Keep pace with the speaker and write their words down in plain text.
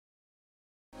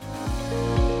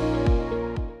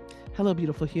Hello,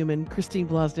 beautiful human. Christine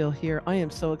Blasdale here. I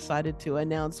am so excited to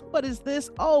announce what is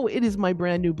this? Oh, it is my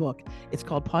brand new book. It's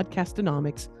called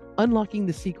Podcastonomics, Unlocking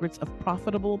the Secrets of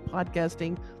Profitable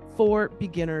Podcasting for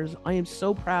Beginners. I am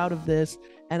so proud of this,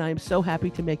 and I am so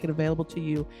happy to make it available to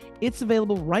you. It's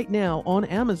available right now on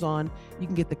Amazon. You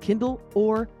can get the Kindle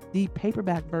or the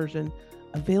paperback version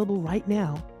available right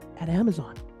now at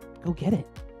Amazon. Go get it.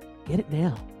 Get it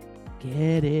now.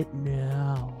 Get it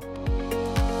now.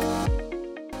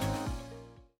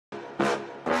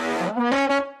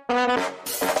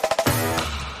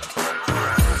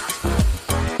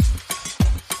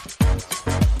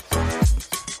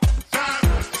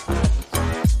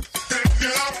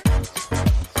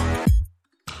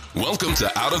 Welcome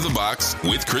to Out of the Box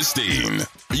with Christine.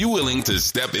 Are you willing to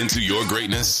step into your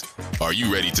greatness? Are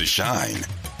you ready to shine?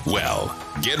 Well,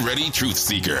 get ready, Truth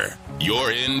Seeker.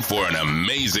 You're in for an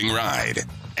amazing ride.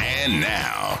 And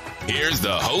now, here's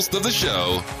the host of the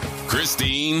show,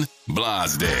 Christine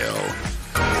Blasdale.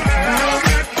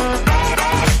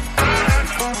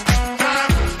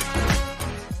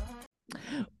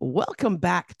 Welcome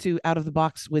back to Out of the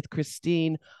Box with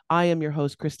Christine. I am your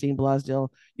host, Christine Blasdale,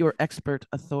 your expert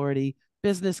authority,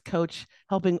 business coach,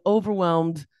 helping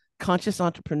overwhelmed conscious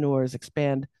entrepreneurs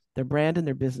expand their brand and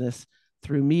their business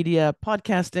through media,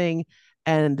 podcasting,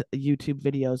 and YouTube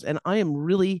videos. And I am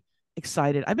really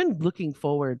excited. I've been looking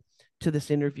forward to this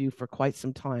interview for quite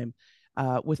some time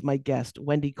with my guest,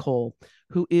 Wendy Cole,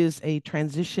 who is a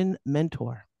transition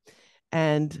mentor.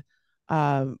 And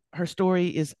her story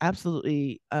is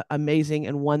absolutely amazing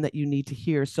and one that you need to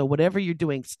hear. So whatever you're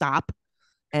doing, stop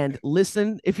and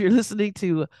listen. If you're listening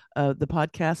to the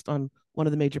podcast on one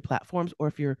of the major platforms, or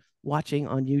if you're watching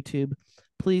on YouTube,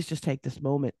 please just take this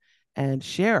moment and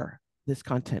share this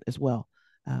content as well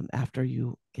after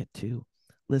you get to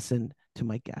listen to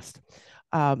my guest.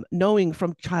 Knowing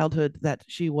from childhood that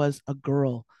she was a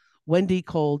girl, Wendy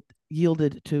Cole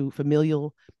yielded to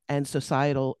familial and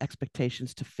societal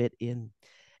expectations to fit in.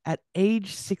 At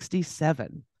age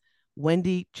 67,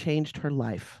 Wendy changed her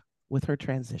life with her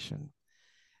transition.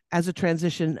 As a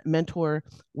transition mentor,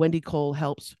 Wendy Cole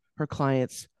helps her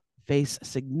clients face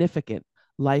significant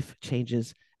life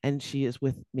changes, and she is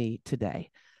with me today.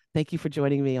 Thank you for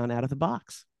joining me on Out of the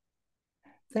Box.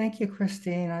 Thank you,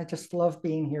 Christine. I just love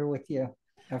being here with you.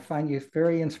 I find you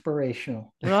very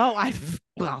inspirational. Well, I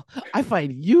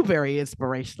find you very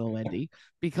inspirational, Wendy,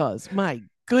 because my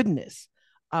goodness.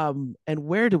 And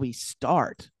where do we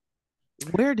start?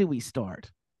 Where do we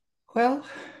start? Well,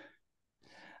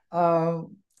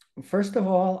 first of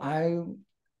all,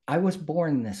 I was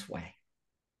born this way.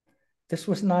 This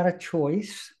was not a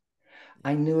choice.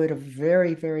 I knew at a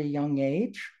very, very young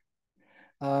age,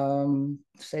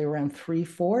 say around 3,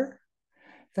 4,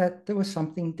 that there was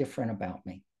something different about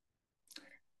me.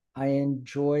 I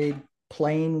enjoyed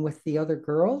playing with the other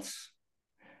girls.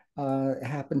 It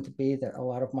happened to be that a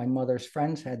lot of my mother's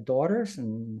friends had daughters,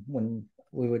 and when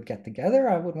we would get together,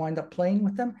 I would wind up playing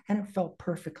with them, and it felt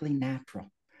perfectly natural,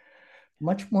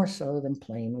 much more so than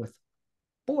playing with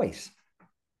boys.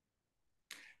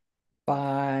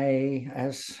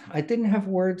 As I didn't have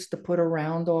words to put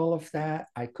around all of that,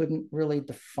 I couldn't really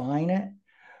define it.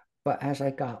 But as I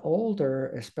got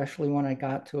older, especially when I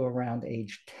got to around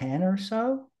age 10 or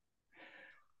so,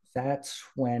 that's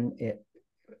when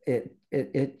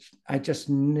I just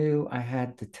knew I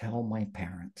had to tell my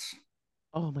parents.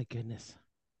 Oh my goodness.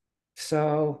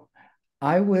 So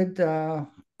I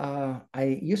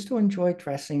used to enjoy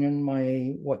dressing in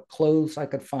what clothes I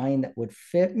could find that would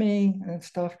fit me and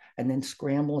stuff, and then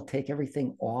scramble to take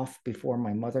everything off before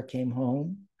my mother came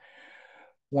home.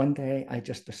 One day I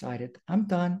just decided, I'm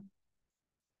done.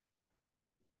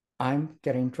 I'm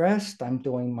getting dressed, I'm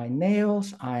doing my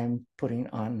nails, I'm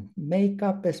putting on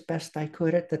makeup as best I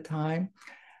could at the time,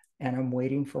 and I'm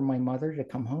waiting for my mother to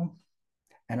come home.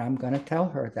 And I'm going to tell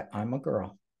her that I'm a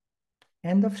girl.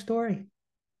 End of story.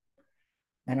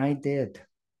 And I did.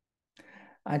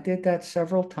 I did that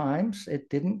several times. It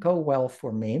didn't go well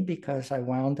for me because I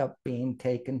wound up being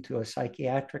taken to a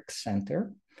psychiatric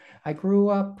center. I grew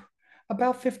up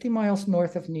about 50 miles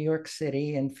north of New York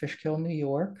City in Fishkill, New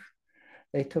York.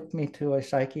 They took me to a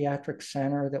psychiatric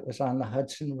center that was on the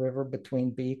Hudson River between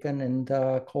Beacon and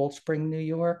Cold Spring, New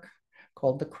York,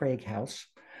 called the Craig House.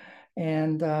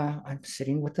 And I'm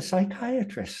sitting with the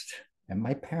psychiatrist, and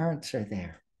my parents are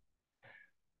there.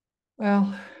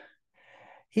 Well,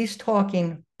 he's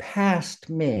talking past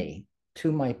me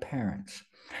to my parents.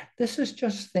 This is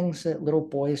just things that little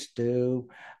boys do.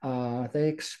 They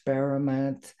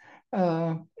experiment.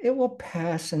 It will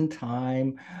pass in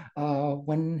time.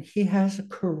 When he has a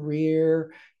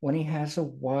career, when he has a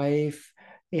wife,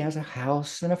 He has a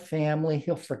house and a family.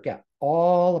 He'll forget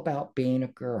all about being a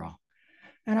girl.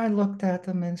 And I looked at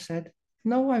them and said,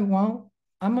 no, I won't.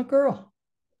 I'm a girl.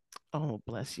 Oh,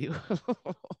 bless you.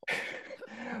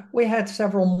 We had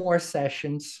several more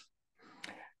sessions.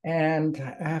 And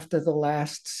after the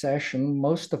last session,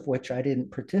 most of which I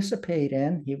didn't participate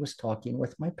in, he was talking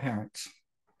with my parents.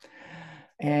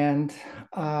 And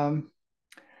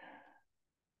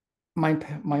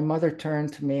my mother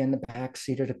turned to me in the back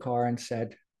seat of the car and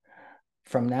said,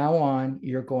 from now on,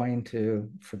 you're going to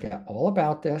forget all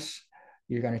about this.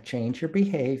 You're going to change your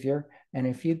behavior. And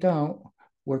if you don't,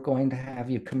 we're going to have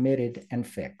you committed and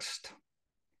fixed.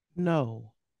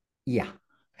 No. Yeah.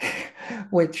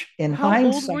 Which in How old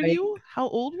were hindsight, you? How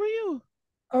old were you?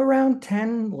 around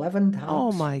 10, 11 Oh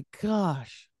tops. my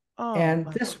gosh. Oh And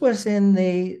my. this was in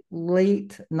the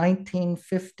late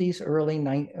 1950s, early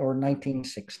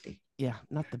 1960. Yeah,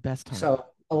 not the best time. So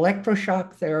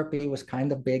electroshock therapy was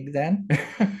kind of big then.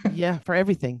 Yeah, for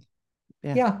everything.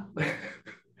 Yeah. Yeah.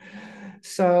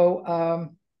 So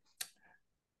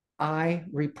I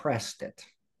repressed it.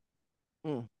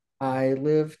 Mm. I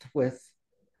lived with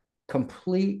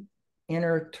complete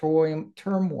inner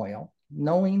turmoil,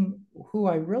 knowing who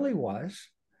I really was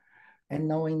and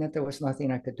knowing that there was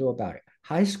nothing I could do about it.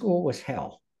 High school was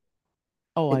hell.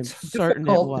 Oh, I'm It's certain it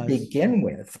difficult to was. begin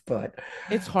with, but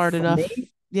It's hard for enough.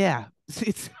 me, Yeah.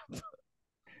 It's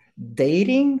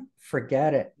dating,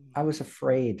 forget it. I was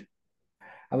afraid.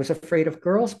 I was afraid of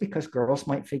girls because girls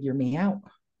might figure me out.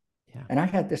 yeah. And I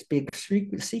had this big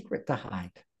secret to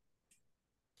hide.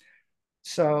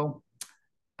 So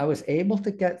I was able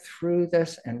to get through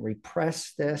this and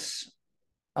repress this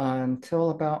until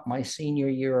about my senior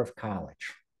year of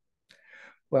college.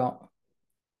 Well,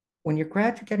 when you're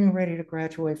getting ready to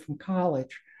graduate from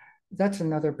college, that's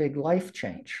another big life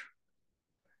change.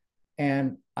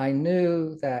 And I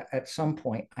knew that at some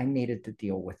point I needed to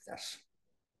deal with this.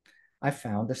 I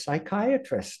found a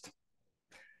psychiatrist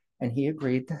and he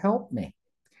agreed to help me.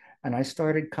 And I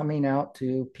started coming out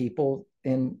to people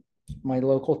in my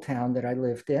local town that I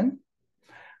lived in.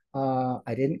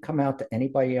 I didn't come out to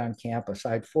anybody on campus.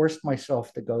 I'd forced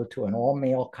myself to go to an all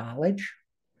male college.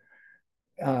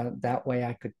 That way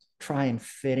I could try and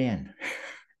fit in.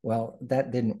 Well,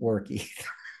 that didn't work either.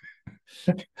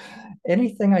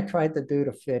 Anything I tried to do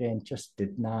to fit in just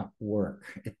did not work.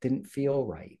 It didn't feel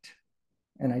right.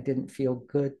 And I didn't feel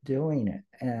good doing it.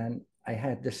 And I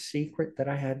had this secret that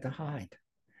I had to hide.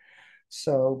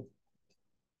 So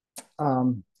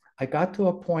um, I got to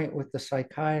a point with the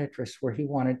psychiatrist where he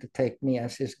wanted to take me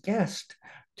as his guest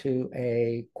to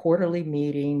a quarterly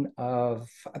meeting of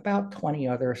about 20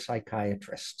 other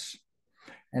psychiatrists.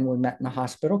 And we met in the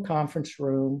hospital conference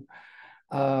room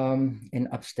in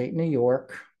upstate New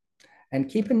York. And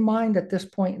keep in mind at this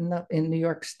point in New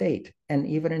York State and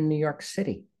even in New York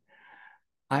City,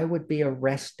 I would be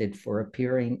arrested for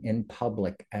appearing in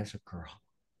public as a girl.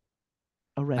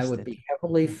 I would Arrested. be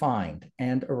heavily fined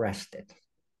and arrested.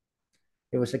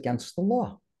 It was against the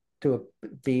law to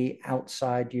be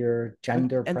outside your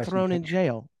gender And thrown in presentation.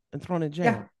 jail. And thrown in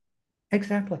Yeah, jail,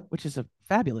 exactly. which is a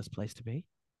fabulous place to be.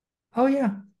 Oh,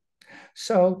 yeah.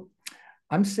 So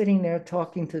I'm sitting there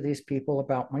talking to these people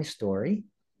about my story.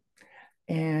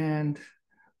 And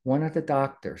one of the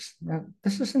doctors, now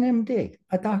this is an MD,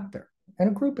 a doctor, and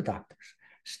a group of doctors,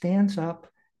 stands up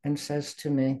and says to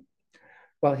me,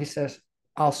 well, he says,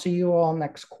 I'll see you all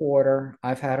next quarter.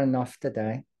 I've had enough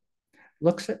today.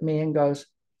 Looks at me and goes,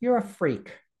 you're a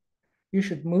freak. You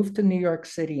should move to New York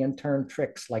City and turn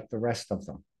tricks like the rest of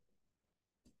them.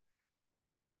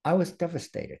 I was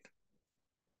devastated.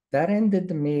 That ended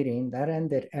the meeting. That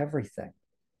ended everything.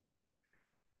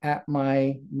 At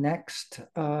my next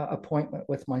appointment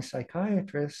with my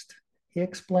psychiatrist, he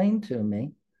explained to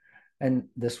me, and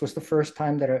this was the first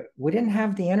time that we didn't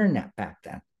have the internet back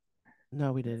then.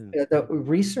 No, we didn't.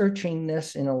 Researching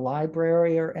this in a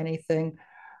library or anything,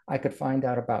 I could find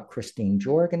out about Christine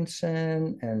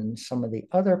Jorgensen and some of the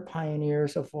other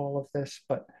pioneers of all of this,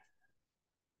 but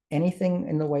anything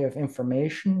in the way of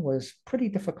information was pretty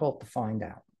difficult to find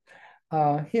out.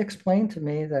 He explained to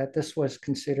me that this was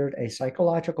considered a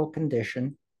psychological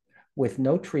condition with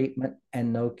no treatment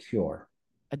and no cure.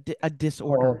 A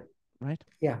disorder, Called, right?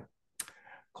 yeah,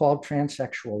 called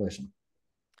transsexualism.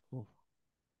 Ooh.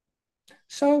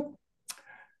 So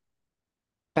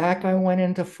back I went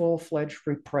into full-fledged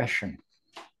repression.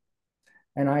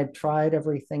 And I tried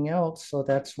everything else. So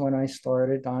that's when I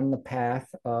started on the path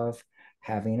of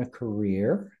having a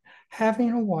career,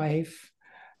 having a wife,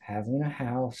 having a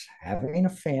house, having a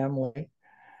family.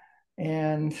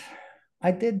 And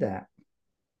I did that.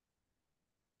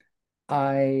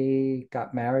 I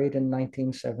got married in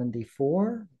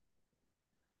 1974.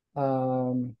 By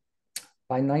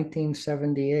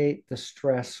 1978, the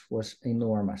stress was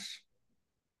enormous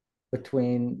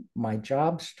between my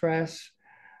job stress,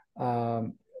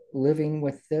 um, living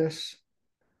with this.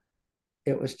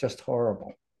 It was just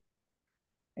horrible.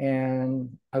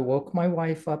 And I woke my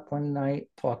wife up one night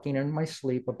talking in my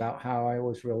sleep about how I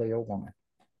was really a woman.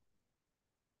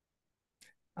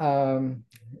 Um,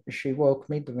 she woke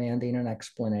me demanding an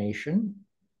explanation.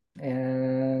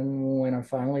 And when I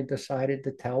finally decided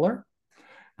to tell her,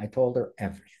 I told her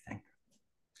everything,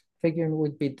 figuring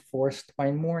we'd be divorced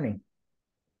by morning.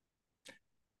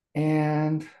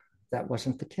 And that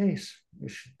wasn't the case.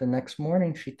 The next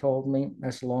morning, she told me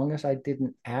as long as I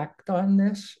didn't act on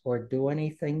this or do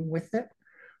anything with it,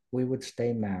 we would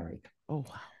stay married. Oh,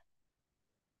 wow.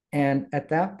 And at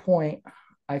that point,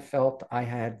 I felt I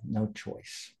had no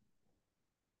choice.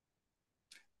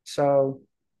 So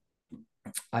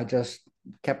I just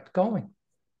kept going.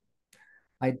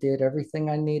 I did everything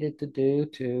I needed to do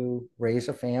to raise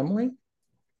a family,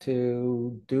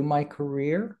 to do my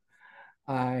career.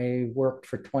 I worked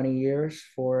for 20 years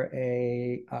for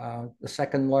the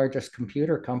second largest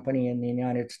computer company in the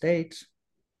United States,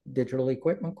 Digital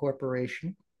Equipment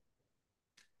Corporation.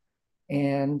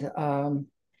 And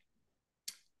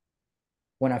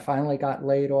when I finally got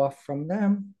laid off from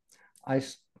them, I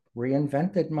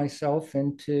reinvented myself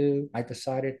I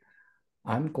decided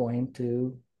I'm going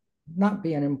to not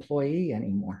be an employee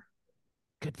anymore.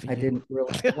 Good for I you. didn't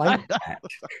really like that.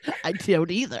 I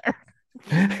don't either.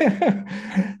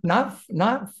 Not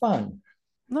fun.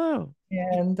 No.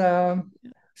 And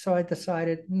so I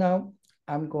decided, no,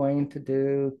 I'm going to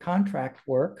do contract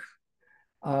work.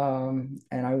 And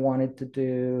I wanted to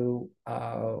do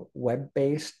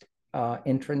web-based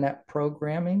intranet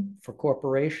programming for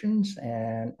corporations.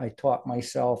 And I taught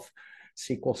myself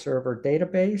SQL Server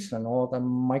database and all the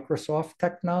Microsoft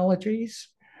technologies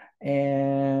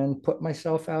and put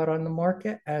myself out on the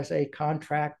market as a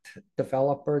contract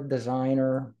developer,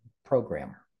 designer,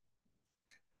 programmer.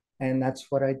 And that's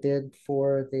what I did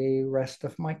for the rest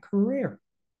of my career.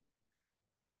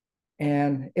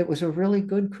 And it was a really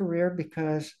good career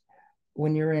because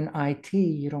when you're in IT,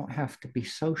 you don't have to be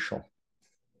social.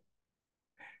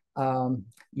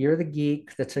 You're the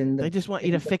geek that's in They the just want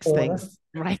you to fix corner. things,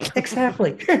 right?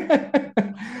 Exactly.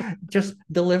 Just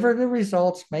deliver the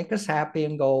results, make us happy,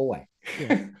 and go away.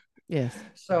 Yes. Yes.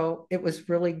 So it was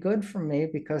really good for me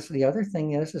because the other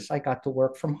thing is I got to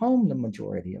work from home the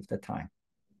majority of the time.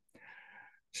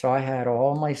 So I had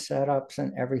all my setups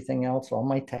and everything else, all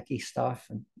my techie stuff,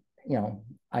 and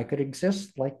I could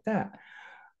exist like that.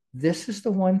 This is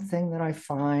the one thing that I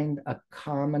find a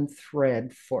common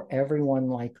thread for everyone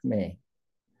like me.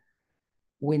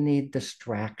 We need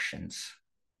distractions.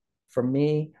 For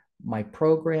me, my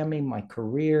programming, my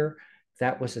career,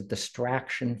 that was a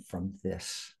distraction from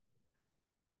this.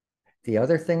 The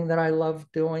other thing that I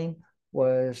loved doing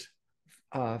was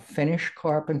finish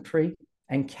carpentry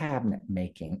and cabinet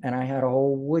making. And I had a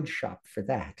whole wood shop for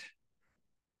that.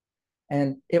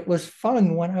 And it was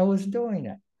fun when I was doing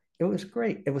it. It was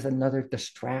great. It was another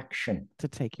distraction. To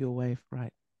take you away,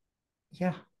 right?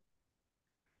 Yeah.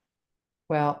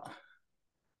 Well,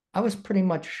 I was pretty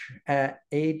much at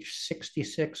age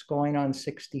 66, going on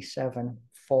 67,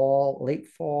 late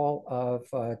fall of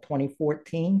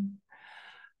 2014.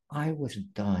 I was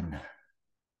done.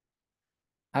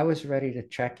 I was ready to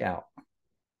check out.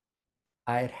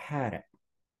 I had had it.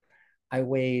 I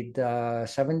weighed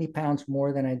 70 pounds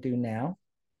more than I do now.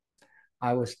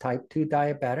 I was type 2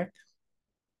 diabetic.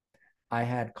 I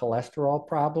had cholesterol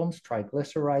problems,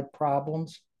 triglyceride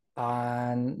problems,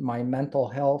 and my mental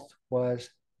health was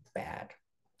bad.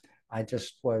 I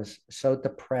just was so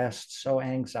depressed, so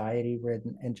anxiety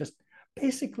ridden, and just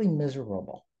basically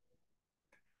miserable.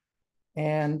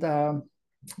 And,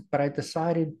 but I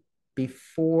decided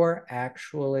before I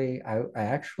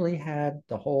actually had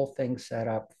the whole thing set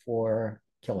up for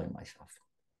killing myself.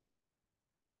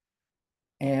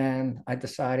 And I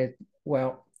decided,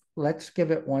 well, let's give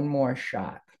it one more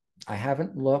shot. I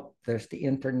haven't looked, there's the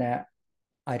internet.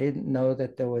 I didn't know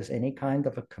that there was any kind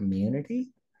of a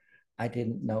community. I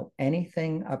didn't know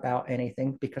anything about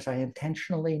anything because I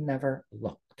intentionally never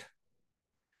looked.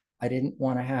 I didn't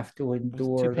want to have to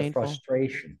endure the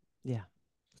frustration. Yeah,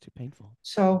 it's too painful.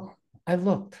 So I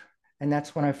looked, and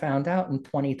that's when I found out in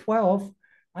 2012,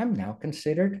 I'm now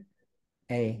considered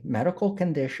a medical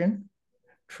condition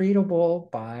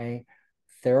treatable by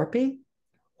therapy,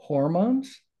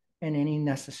 hormones, and any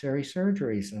necessary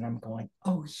surgeries. And I'm going,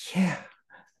 oh, yeah,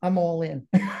 I'm all in.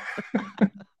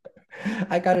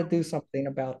 I got to do something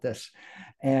about this.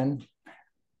 And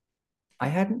I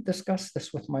hadn't discussed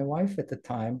this with my wife at the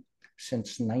time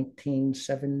since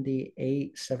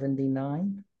 1978,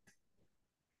 79.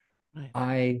 Right.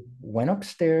 I went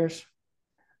upstairs.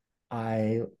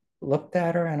 I looked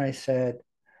at her and I said,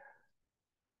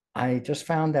 I just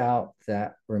found out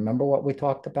that, remember what we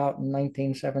talked about in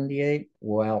 1978?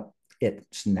 Well,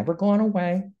 it's never gone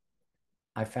away.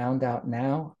 I found out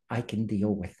now I can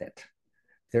deal with it.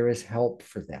 There is help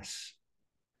for this.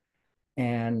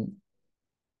 And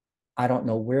I don't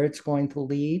know where it's going to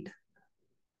lead.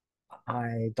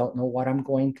 I don't know what I'm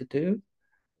going to do,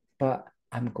 but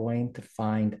I'm going to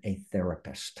find a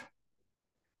therapist.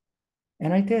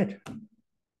 And I did.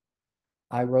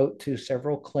 I wrote to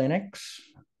several clinics.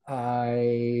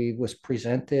 I was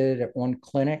presented at one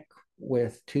clinic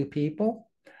with two people,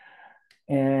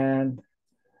 and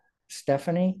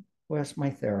Stephanie was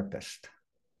my therapist.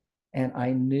 And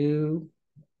I knew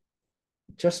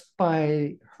just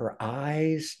by her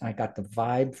eyes, I got the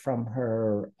vibe from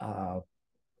her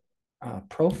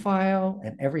profile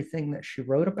and everything that she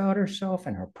wrote about herself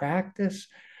and her practice.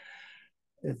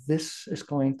 This is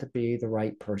going to be the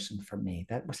right person for me.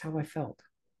 That was how I felt.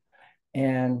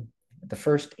 And the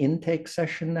first intake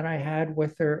session that I had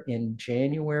with her in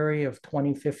January of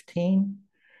 2015,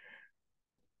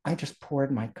 I just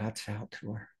poured my guts out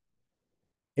to her.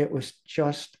 It was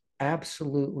just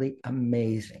absolutely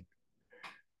amazing.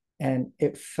 And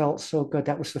it felt so good.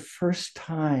 That was the first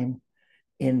time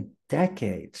in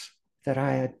decades that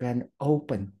I had been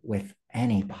open with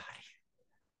anybody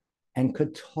and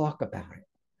could talk about it.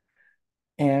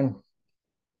 And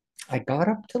I got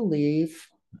up to leave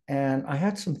and I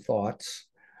had some thoughts.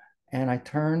 And I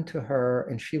turned to her,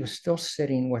 and she was still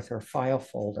sitting with her file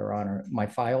folder on her, my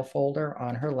file folder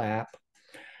on her lap.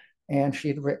 And she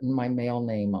had written my mail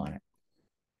name on it.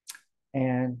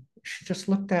 And she just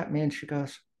looked at me and she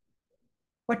goes,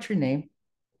 "What's your name?"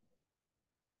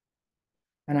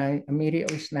 And I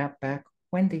immediately snapped back,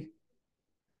 "Wendy."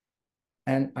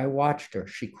 And I watched her.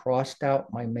 She crossed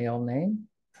out my mail name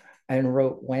and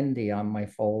wrote Wendy on my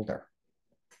folder.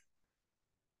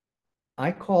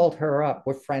 I called her up.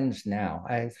 We're friends now.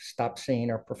 I stopped seeing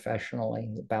her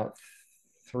professionally about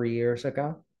 3 years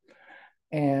ago.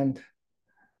 And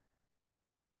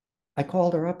I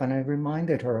called her up and I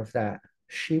reminded her of that.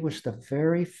 She was the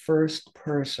very first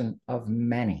person of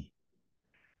many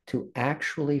to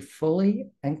actually fully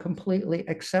and completely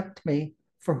accept me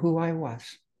for who I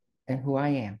was and who I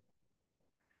am.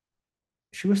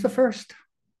 She was the first.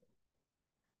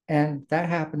 And that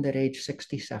happened at age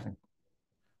 67.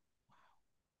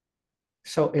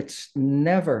 So it's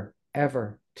never,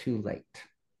 ever too late.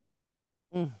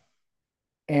 Mm.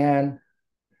 And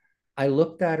I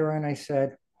looked at her and I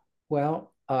said,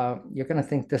 well, you're going to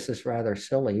think this is rather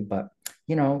silly, but,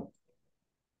 you know,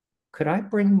 could I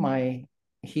bring my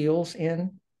heels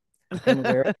in and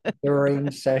wear them during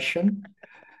session?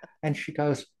 And she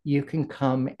goes, you can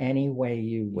come any way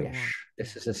you You want. wish.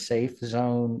 This is a safe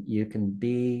zone. You can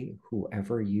be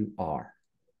whoever you are.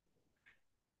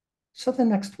 So the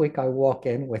next week I walk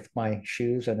in with my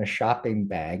shoes and a shopping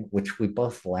bag, which we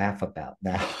both laugh about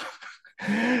now.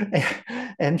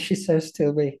 And she says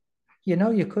to me, you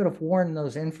know, you could have worn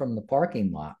those in from the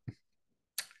parking lot.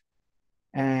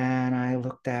 And I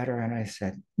looked at her and I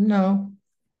said, no,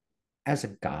 as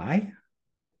a guy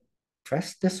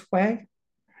dressed this way.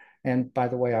 And by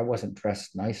the way, I wasn't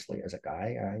dressed nicely as a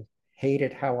guy. I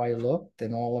hated how I looked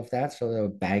and all of that. So there were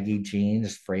baggy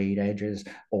jeans, frayed edges,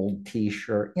 old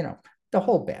t-shirt, you know, the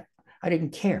whole bit. I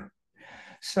didn't care.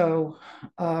 So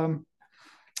um,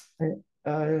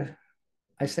 uh,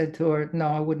 I said to her, no,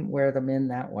 I wouldn't wear them in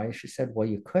that way. She said, well,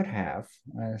 you could have.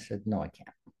 And I said, no, I can't.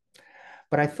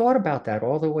 But I thought about that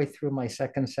all the way through my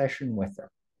second session with her.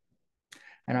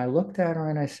 And I looked at her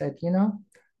and I said, you know,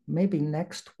 maybe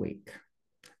next week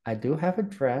I do have a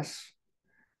dress.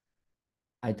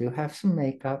 I do have some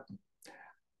makeup.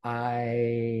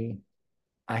 I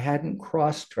I hadn't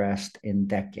cross-dressed in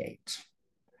decades.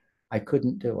 I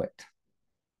couldn't do it.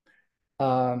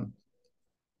 Um,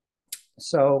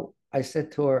 so I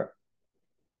said to her,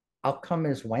 I'll come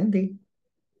as Wendy.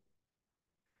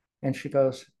 And she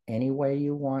goes, any way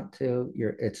you want to,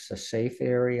 it's a safe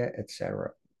area,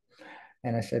 etc.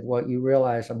 And I said, well, you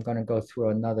realize I'm going to go through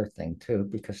another thing too,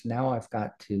 because now I've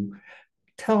got to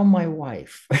tell my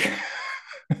wife.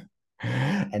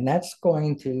 And that's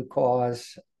going to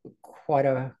cause quite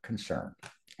a concern.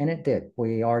 And it did.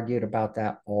 We argued about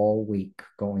that all week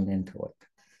going into it.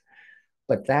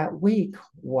 But that week,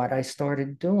 what I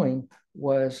started doing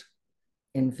was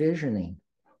envisioning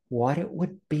what it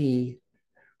would be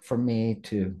for me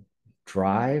to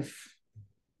drive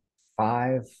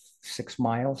 5, 6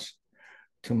 miles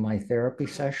to my therapy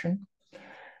session,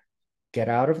 get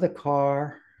out of the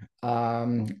car.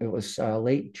 It was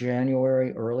late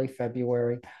January, early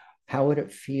February. How would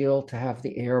it feel to have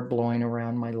the air blowing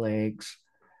around my legs?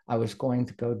 I was going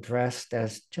to go dressed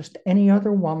as just any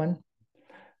other woman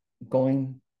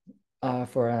going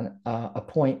for an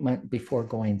appointment before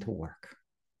going to work.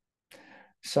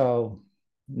 So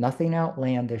nothing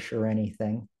outlandish or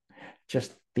anything,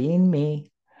 just being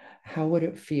me. How would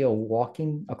it feel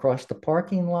walking across the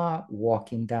parking lot,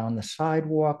 walking down the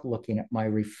sidewalk, looking at my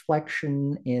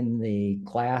reflection in the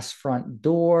glass front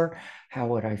door? How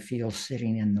would I feel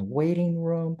sitting in the waiting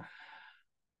room?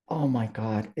 Oh my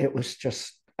God, it was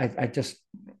just, I just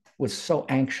was so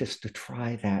anxious to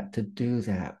try that, to do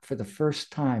that for the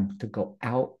first time, to go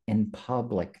out in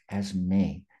public as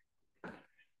me.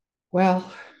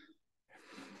 Well,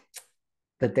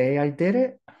 the day I did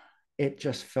it, it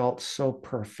just felt so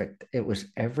perfect. It was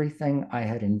everything I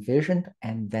had envisioned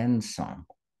and then some.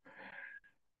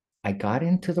 I got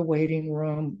into the waiting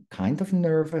room, kind of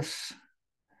nervous,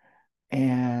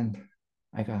 and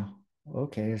I go,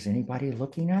 okay, is anybody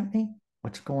looking at me?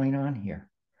 What's going on here?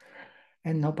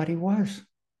 And nobody was.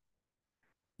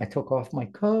 I took off my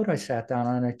coat. I sat down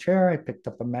on a chair. I picked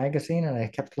up a magazine and I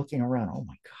kept looking around. Oh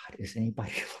my God, is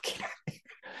anybody looking at me?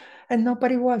 And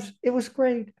nobody was. It was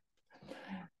great.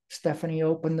 Stephanie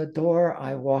opened the door.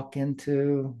 I walk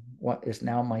into what is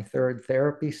now my third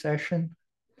therapy session.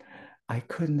 I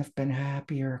couldn't have been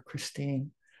happier,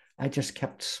 Christine. I just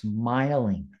kept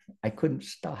smiling. I couldn't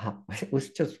stop. It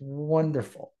was just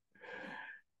wonderful.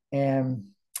 And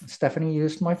Stephanie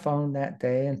used my phone that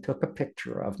day and took a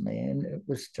picture of me, and it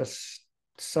was just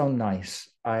so nice.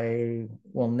 I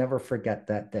will never forget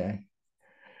that day.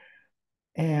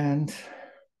 And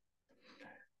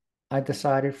I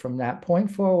decided from that point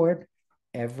forward,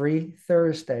 every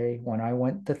Thursday when I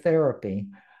went to therapy,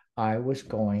 I was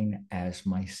going as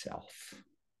myself.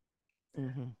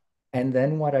 Mm-hmm. And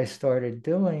then what I started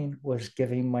doing was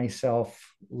giving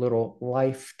myself little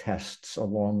life tests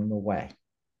along the way.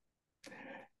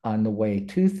 On the way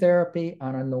to therapy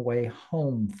and on the way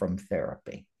home from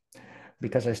therapy.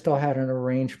 Because I still had an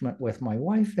arrangement with my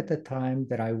wife at the time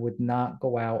that I would not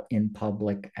go out in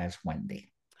public as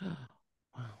Wendy. Wow.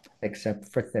 Except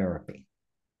for therapy.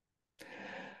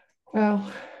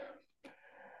 Well,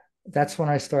 that's when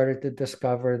I started to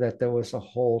discover that there was a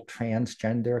whole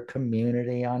transgender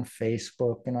community on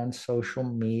Facebook and on social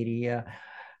media.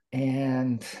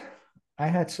 And I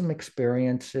had some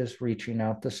experiences reaching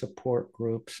out to support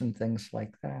groups and things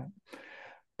like that.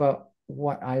 But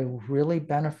what I really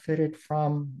benefited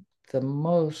from the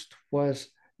most was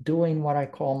doing what I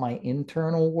call my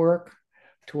internal work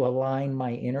to align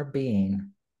my inner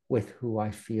being with who I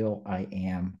feel I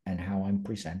am and how I'm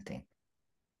presenting.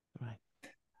 Right.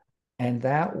 And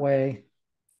that way,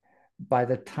 by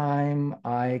the time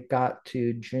I got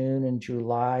to June and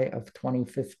July of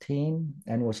 2015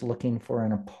 and was looking for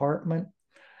an apartment,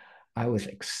 I was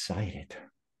excited.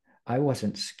 I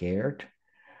wasn't scared.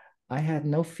 I had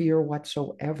no fear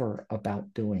whatsoever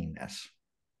about doing this.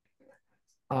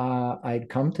 I'd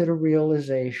come to the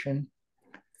realization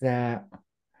that,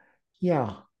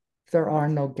 yeah, there are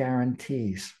no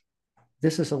guarantees.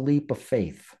 This is a leap of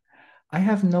faith. I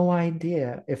have no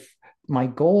idea if my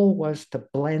goal was to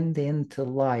blend into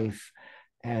life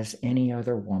as any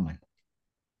other woman.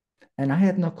 And I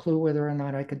had no clue whether or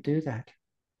not I could do that.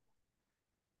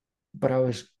 But I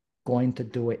was going to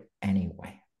do it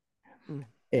anyway. Mm.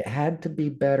 It had to be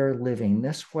better living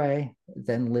this way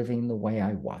than living the way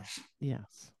I was.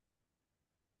 Yes.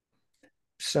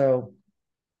 So,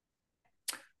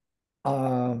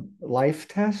 life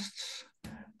tests.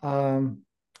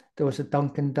 There was a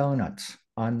Dunkin' Donuts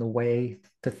on the way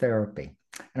to therapy.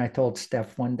 And I told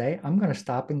Steph one day, I'm going to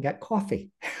stop and get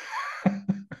coffee.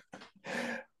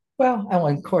 Well,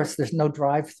 and of course, there's no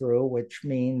drive-through, which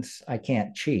means I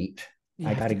can't cheat.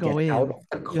 I got to get out of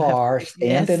the car,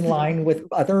 stand in line with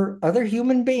other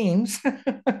human beings,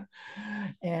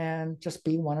 and just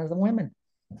be one of the women.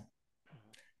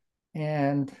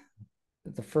 And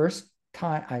the first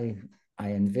time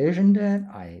I envisioned it,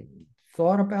 I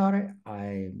thought about it,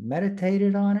 I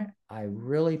meditated on it. I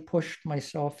really pushed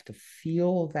myself to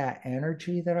feel that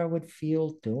energy that I would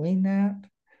feel doing that.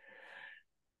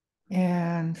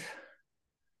 And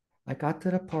I got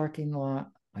to the parking lot.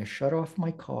 I shut off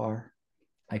my car.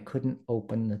 I couldn't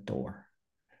open the door.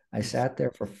 I sat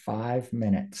there for 5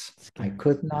 minutes. I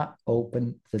could not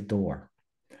open the door.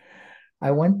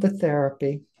 I went to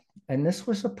therapy, and this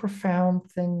was a profound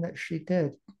thing that she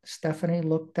did. Stephanie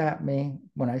looked at me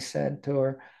when I said to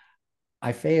her,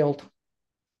 I failed.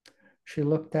 She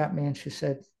looked at me and she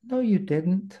said, no, you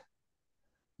didn't.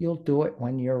 you'll do it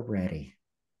when you're ready.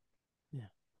 Yeah.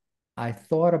 I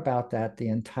thought about that the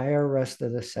entire rest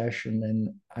of the session.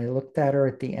 And I looked at her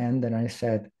at the end and I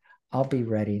said, I'll be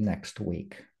ready next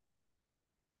week.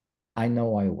 I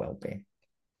know I will be.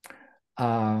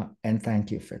 And thank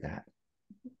you for that.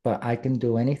 But I can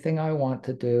do anything I want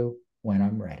to do when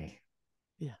I'm ready.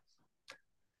 Yeah.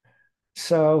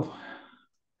 So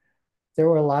there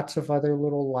were lots of other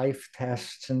little life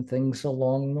tests and things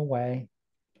along the way.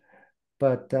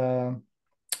 But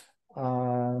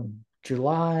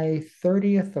July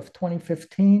 30th of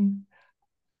 2015,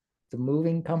 the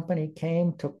moving company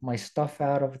came, took my stuff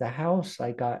out of the house.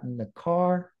 I got in the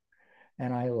car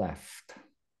and I left.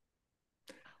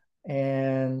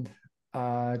 And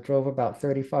drove about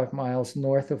 35 miles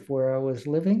north of where I was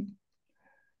living,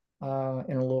 in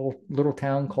a little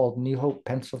town called New Hope,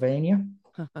 Pennsylvania.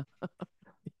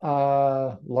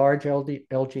 Large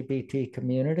LGBT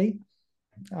community.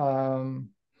 And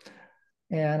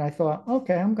I thought,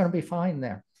 okay, I'm going to be fine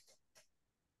there.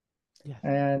 Yeah.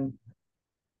 And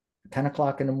 10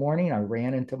 o'clock in the morning, I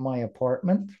ran into my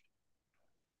apartment.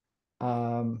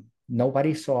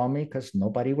 Nobody saw me because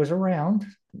nobody was around.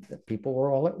 The people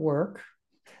were all at work.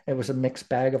 It was a mixed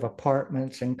bag of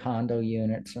apartments and condo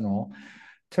units and all.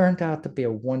 Turned out to be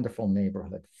a wonderful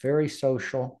neighborhood, very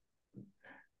social.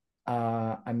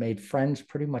 I made friends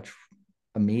pretty much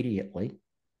immediately,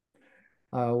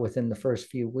 within the first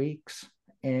few weeks.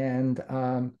 And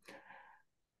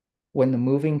when the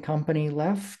moving company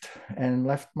left and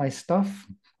left my stuff,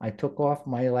 I took off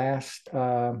my last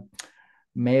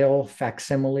male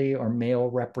facsimile or male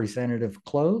representative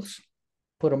clothes,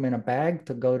 put them in a bag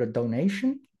to go to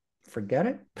donation. Forget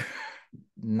it.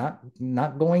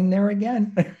 Not going there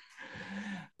again.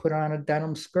 Put on a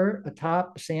denim skirt, a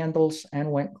top, sandals,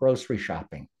 and went grocery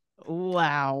shopping.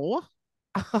 Wow.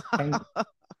 And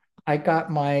I got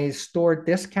my store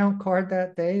discount card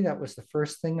that day. That was the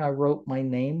first thing I wrote my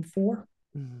name for.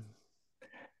 Mm.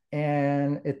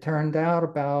 And it turned out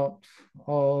about,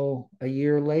 a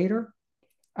year later,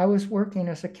 I was working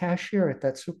as a cashier at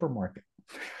that supermarket.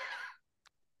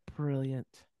 Brilliant.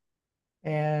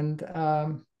 And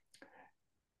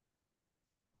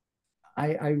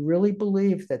I really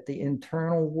believe that the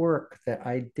internal work that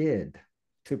I did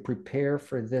to prepare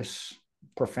for this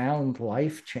profound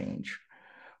life change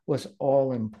was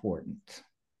all important.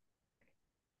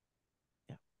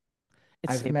 Yeah.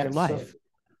 It I've saved your met so life.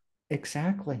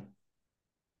 exactly,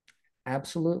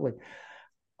 absolutely.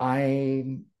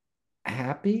 I'm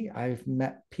happy. I've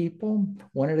met people.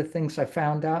 One of the things I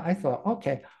found out, I thought,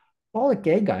 okay, all the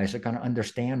gay guys are going to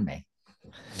understand me.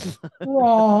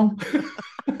 Wrong.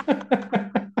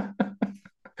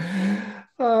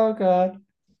 Oh God.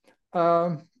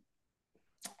 Um,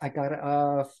 I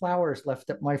got flowers left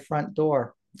at my front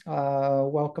door.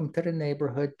 Welcome to the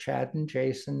neighborhood, Chad and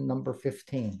Jason, number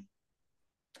 15.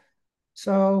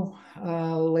 So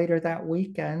later that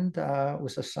weekend, it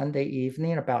was a Sunday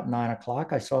evening, about 9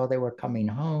 o'clock. I saw they were coming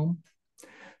home.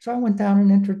 So I went down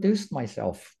and introduced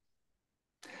myself.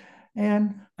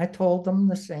 And I told them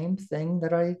the same thing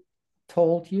that I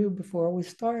told you before we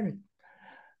started.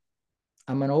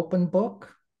 I'm an open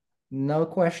book. No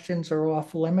questions are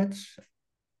off limits.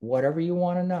 Whatever you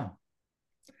want to know.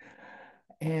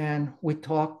 And we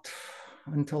talked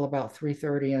until about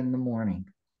 3:30 in the morning.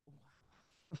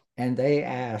 And they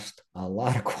asked a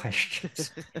lot of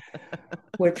questions,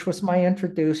 which was my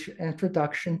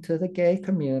introduction to the gay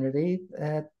community,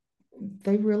 that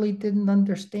they really didn't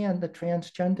understand the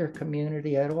transgender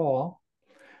community at all.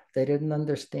 They didn't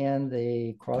understand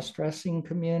the cross-dressing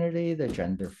community, the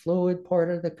gender fluid part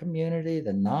of the community,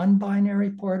 the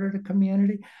non-binary part of the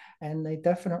community, and they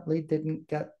definitely didn't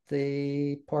get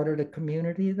the part of the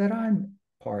community that I'm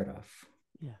part of.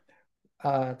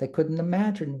 Yeah. They couldn't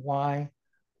imagine why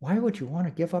would you want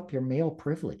to give up your male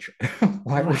privilege?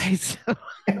 Why would you?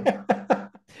 Right.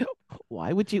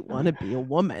 Why would you want to be a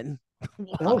woman?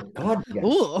 Oh God, yes.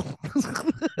 Ooh.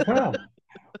 Well,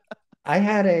 I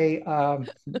had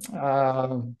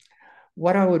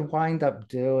what I would wind up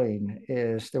doing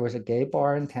is there was a gay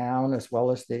bar in town as well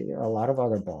as a lot of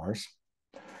other bars.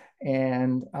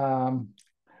 And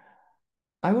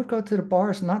I would go to the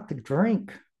bars not to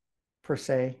drink per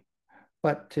se,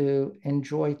 but to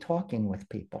enjoy talking with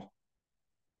people.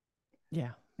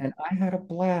 Yeah. And I had a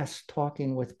blast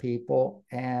talking with people.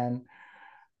 And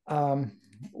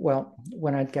well,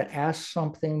 when I'd get asked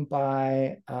something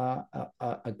by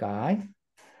a guy,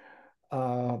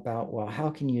 about, well, how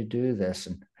can you do this?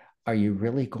 And are you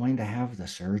really going to have the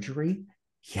surgery?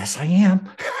 Yes, I am.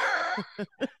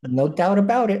 No doubt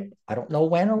about it. I don't know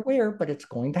when or where, but it's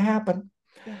going to happen.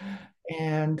 Yeah.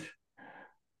 And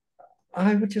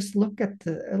I would just look at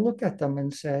them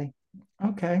and say,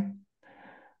 okay,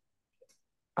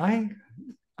 I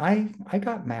I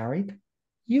got married.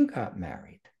 You got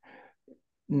married.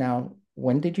 Now,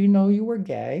 when did you know you were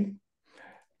gay?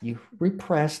 You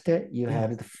repressed it. You Yes.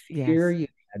 had the fear, Yes. you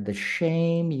had the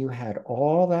shame, you had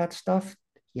all that stuff.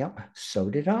 Yep, so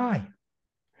did I.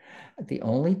 The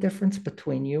only difference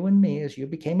between you and me is you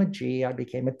became a G, I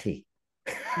became a T.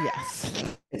 Yes.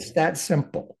 It's that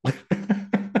simple.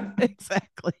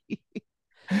 Exactly.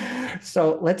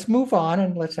 So let's move on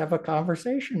and let's have a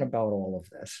conversation about all of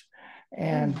this.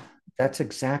 And Mm. that's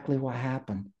exactly what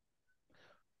happened.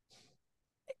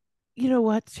 You know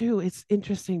what, too? It's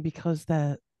interesting because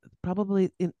the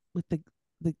probably in with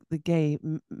the gay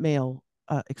male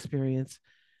experience,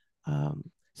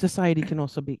 society can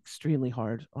also be extremely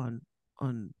hard on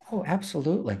Oh,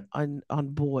 absolutely. on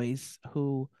boys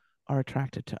who are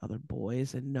attracted to other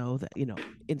boys and know that,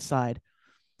 inside.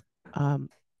 Um,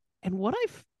 and what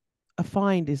I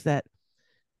find is that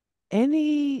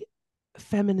any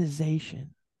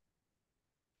feminization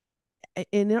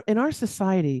in our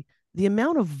society, the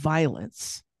amount of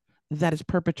violence that is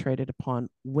perpetrated upon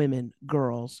women,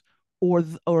 girls, or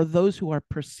those who are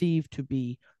perceived to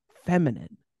be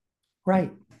feminine,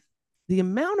 Right. the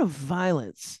amount of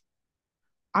violence,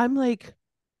 I'm like,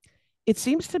 it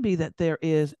seems to be that there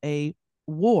is a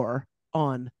war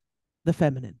on the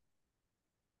feminine,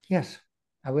 Yes,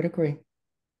 I would agree.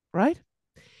 right?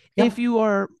 If Yep. you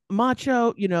are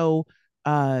macho, you're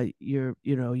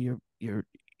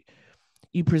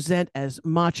you present as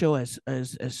macho, as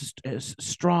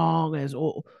strong as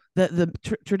all the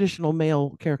traditional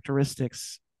male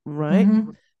characteristics, right?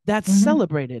 Mm-hmm. That's Mm-hmm.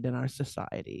 celebrated in our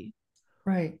society,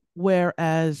 Right.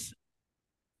 whereas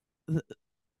the,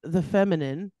 the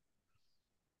feminine,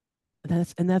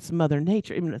 that's mother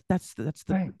nature. I mean,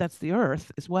 Right. that's the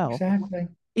earth as well, Exactly.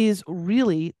 is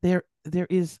really there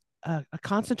is a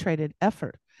concentrated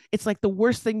effort. It's like the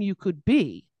worst thing you could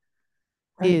be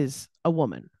Right. is a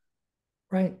woman,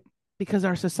 Right. because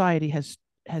our society has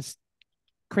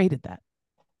created that.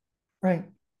 Right.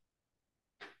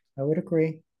 I would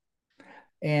agree.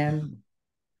 And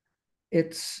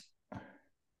it's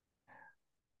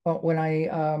well,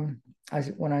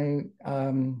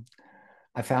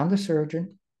 I found a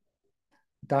surgeon,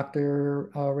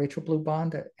 Dr. Rachel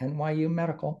Bluebond at NYU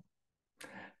Medical,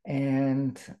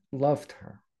 and loved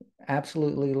her.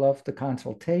 Absolutely loved the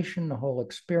consultation, the whole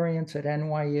experience at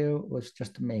NYU was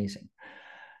just amazing.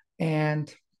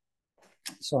 And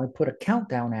so I put a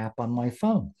countdown app on my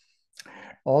phone.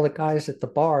 All the guys at the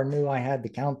bar knew I had the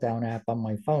countdown app on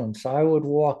my phone. So I would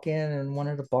walk in and one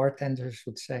of the bartenders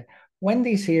would say,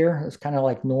 Wendy's here. It's kind of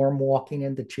like Norm walking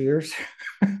into Cheers.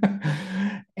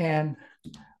 And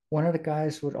one of the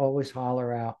guys would always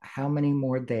holler out, how many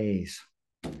more days?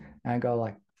 And I go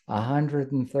like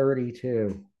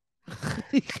 132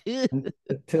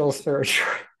 until surgery.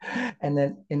 And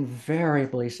then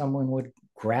invariably someone would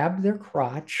grab their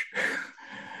crotch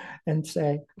and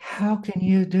say, how can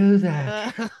you do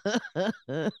that?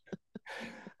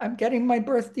 I'm getting my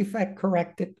birth defect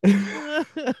corrected.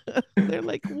 They're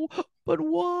like, but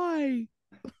why?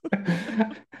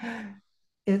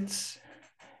 it's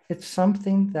it's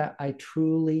something that I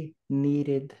truly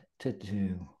needed to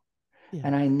do. Yeah.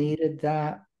 And I needed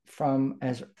that from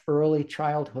as early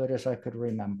childhood as I could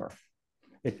remember.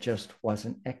 It just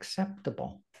wasn't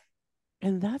acceptable.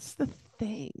 And that's the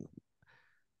thing.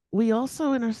 We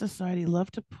also in our society love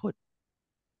to put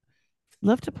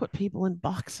people in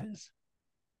boxes.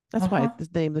 That's why Uh-huh. the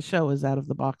name of the show is Out of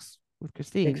the Box with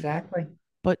Christine. Exactly.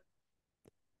 But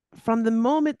from the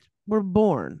moment we're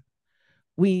born,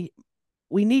 we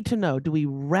we need to know, do we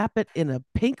wrap it in a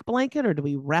pink blanket or do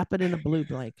we wrap it in a blue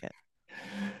blanket?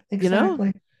 You know?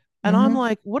 Exactly. And I'm Mm-hmm.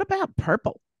 like, what about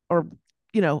purple? Or,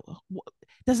 you know,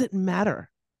 does it matter?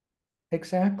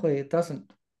 Exactly. It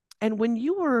doesn't. And when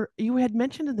you had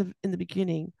mentioned in the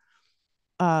beginning,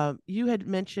 you had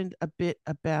mentioned a bit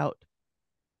about,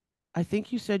 I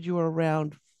think you said you were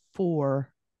around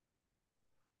 4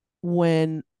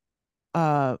 when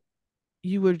uh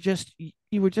you were just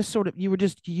sort of, you were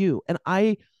just you. And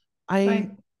I Right.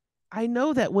 I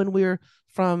know that when we're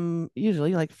from,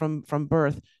 usually like from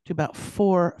birth to about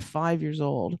 4 5 years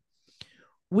old,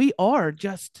 we are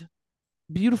just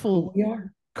Who beautiful we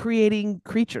are. creating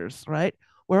creatures, right?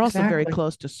 We're also very Exactly.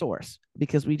 close to source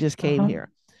because we just came Uh-huh.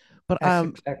 here. But That's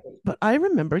exactly. I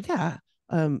remember, yeah,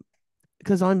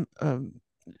 because I'm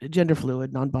gender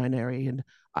fluid, non-binary, and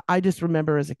I just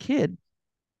remember as a kid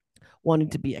wanting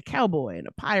to be a cowboy and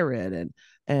a pirate,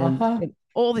 and Uh-huh.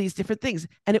 all these different things.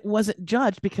 And it wasn't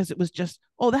judged because it was just,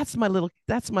 oh, that's my little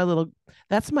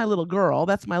girl.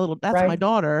 That's my Right.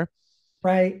 daughter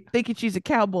Right. thinking she's a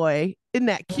cowboy. Isn't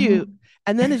that cute? Mhm.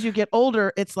 And then as you get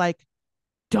older, it's like,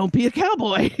 don't be a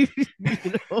cowboy.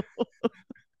 you know?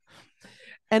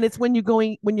 And it's when you're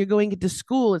going into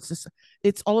school, it's just,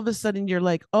 it's all of a sudden you're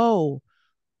like, oh,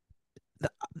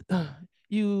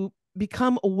 you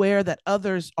become aware that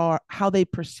others are how they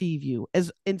perceive you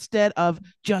as instead of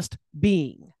just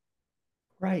being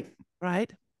Right. right.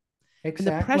 And the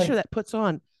Exactly. pressure that puts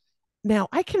on now,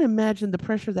 I can imagine the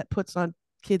pressure that puts on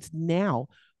kids now,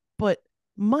 but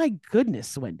my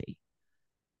goodness, Wendy,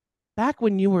 back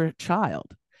when you were a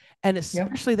child, and Yep.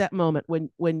 especially that moment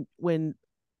when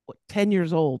 10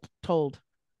 years old told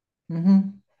Hmm.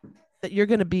 that you're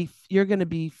going to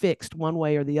be fixed one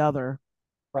way or the other,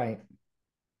 Right.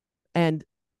 and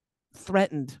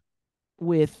threatened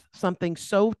with something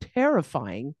so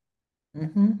terrifying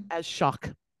Hmm. as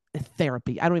shock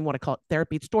therapy. I don't even want to call it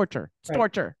therapy. It's torture. It's Right.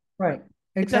 torture. Right.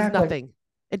 It does Exactly. nothing.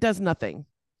 It does nothing.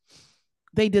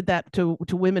 They did that to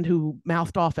women who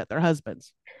mouthed off at their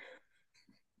husbands.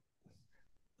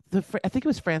 I think it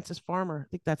was Frances Farmer. I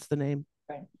think that's the name.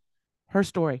 Right. Her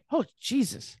story. Oh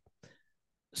Jesus!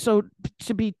 So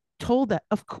to be told that,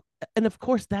 and of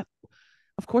course,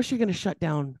 you're going to shut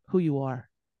down who you are,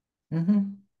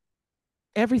 Hmm.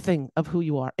 everything of who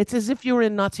you are. It's as if you were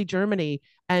in Nazi Germany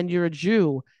and you're a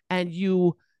Jew and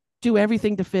you do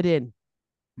everything to fit in,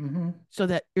 Hmm. so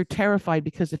that you're terrified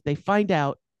because if they find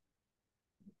out,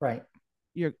 Right.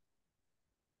 you're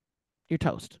you're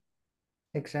toast.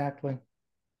 Exactly.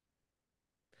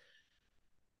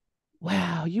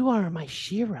 Wow, you are my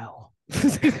shiro.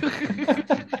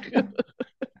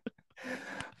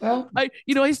 Well, I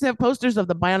used to have posters of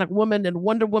the Bionic Woman and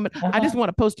Wonder Woman. I just uh-huh. want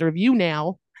a poster of you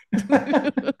now,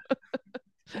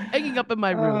 hanging up in my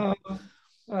room. Oh,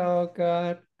 oh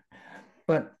God.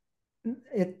 But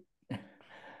it,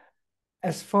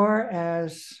 as far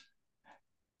as,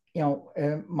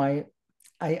 my,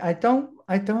 I don't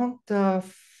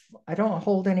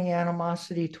hold any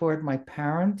animosity toward my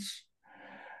parents.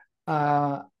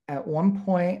 At one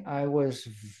point, I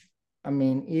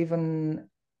mean, even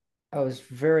I was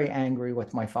very angry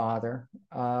with my father.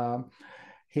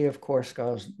 He, of course,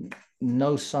 goes,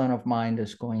 "No son of mine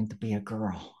is going to be a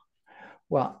girl."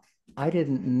 Well, I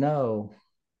didn't know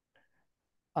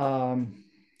um,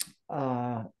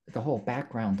 the whole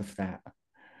background of that.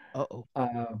 Oh,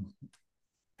 Um,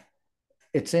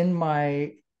 it's in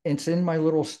my it's in my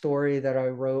little story that I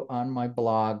wrote on my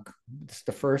blog. It's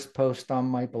the first post on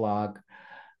my blog.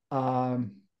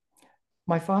 Um,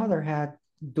 my father had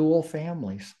dual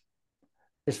families.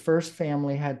 His first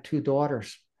family had two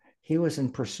daughters. He was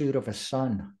in pursuit of a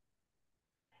son.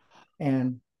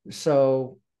 And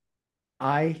so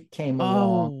I came oh,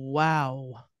 along.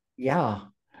 wow. Yeah.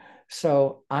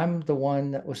 So I'm the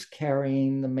one that was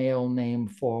carrying the male name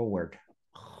forward.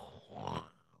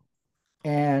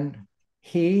 And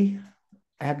he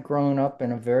had grown up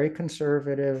in a very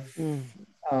conservative, Mm.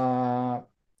 uh,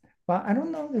 well, I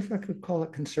don't know if I could call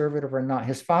it conservative or not.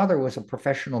 His father was a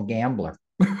professional gambler.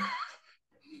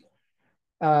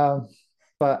 Uh,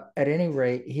 but at any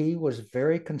rate, he was a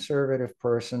very conservative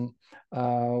person,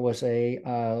 was a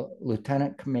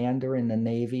lieutenant commander in the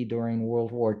Navy during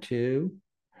World War II.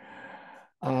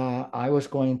 I was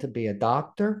going to be a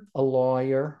doctor, a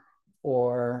lawyer,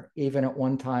 or even at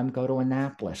one time go to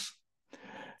Annapolis.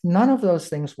 None of those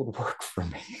things would work for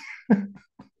me.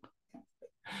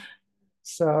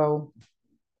 So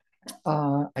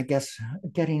I guess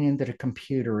getting into the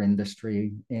computer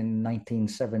industry in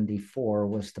 1974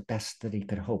 was the best that he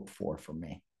could hope for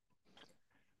me.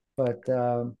 But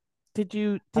Did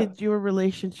your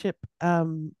relationship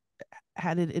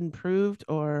had it improved,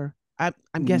 or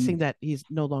I'm guessing mm, that he's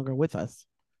no longer with us,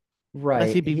 unless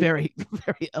right, he'd be very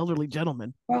very elderly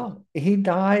gentleman. he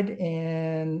died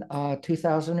in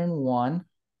 2001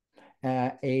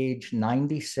 at age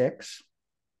 96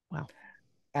 Wow.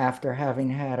 after having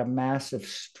had a massive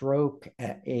stroke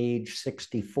at age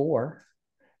 64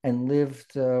 and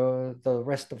lived the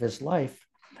rest of his life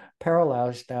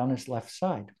paralyzed down his left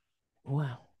side.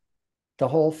 Wow. The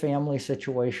whole family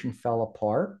situation fell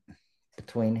apart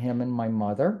between him and my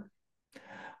mother.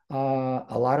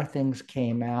 A lot of things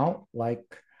came out. Like,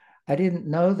 I didn't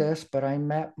know this, but I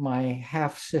met my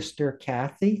half sister,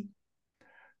 Kathy,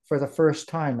 for the first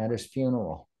time at his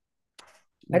funeral.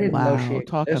 I didn't know she Wow.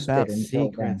 Talk existed about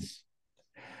until then. secrets.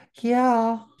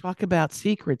 Yeah. Talk about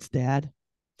secrets, Dad.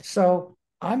 So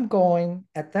I'm going,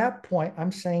 at that point,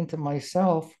 I'm saying to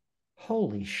myself,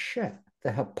 holy shit,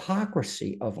 the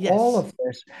hypocrisy of all Yes. of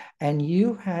this. And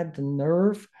you had the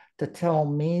nerve to tell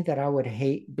me that I would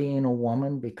hate being a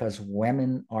woman because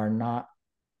women are not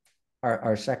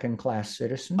are second class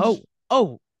citizens. Oh,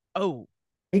 oh, oh.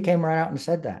 He came right out and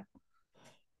said that.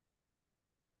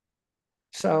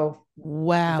 So that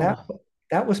Wow.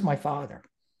 that was my father.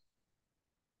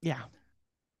 Yeah.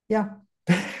 Yeah.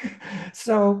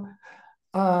 So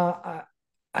uh,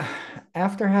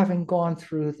 after having gone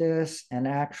through this and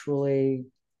actually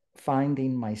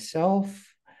finding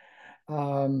myself,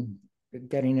 um,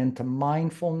 getting into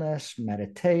mindfulness,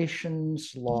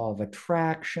 meditations, law of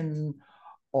attraction,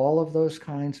 all of those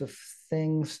kinds of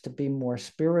things to be more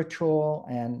spiritual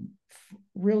and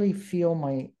really feel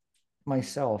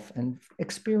myself and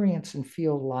experience and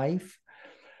feel life.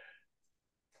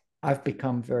 I've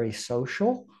become very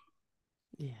social.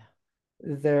 Yeah.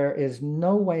 There is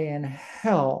no way in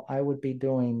hell I would be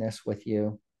doing this with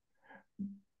you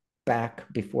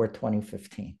back before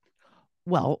 2015.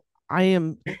 Well, I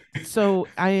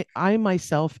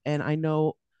myself, and I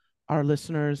know our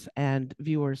listeners and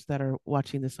viewers that are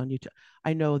watching this on YouTube,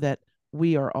 I know that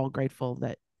we are all grateful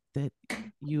that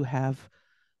you have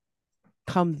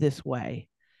come this way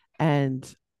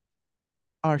and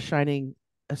are shining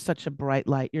such a bright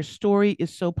light. Your story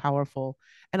is so powerful.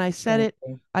 And Thank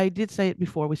you. I did say it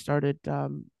before we started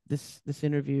this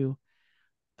interview,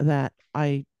 that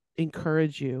I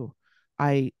encourage you,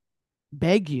 I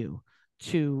beg you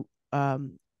to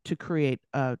to create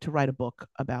to write a book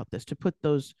about this, to put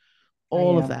those I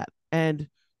all of am. that. And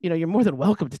you're more than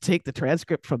welcome to take the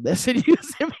transcript from this and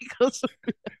use it, because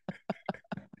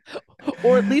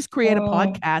or at least create a Uh,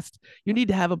 podcast. You need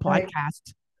to have a right.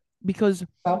 podcast, because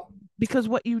Well,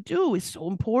 what you do is so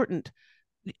important.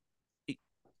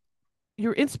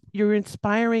 You're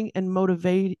inspiring and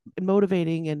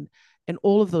motivating and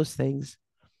all of those things.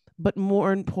 But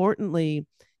more importantly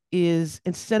is,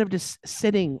 instead of just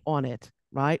sitting on it,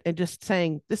 right, and just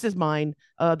saying this is mine,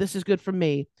 this is good for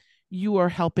me, you are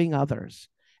helping others.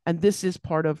 And this is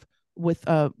part of, with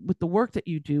the work that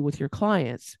you do with your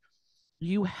clients,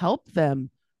 you help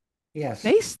them yes.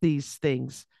 face these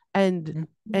things and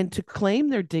Mhm. to claim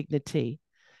their dignity.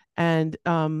 And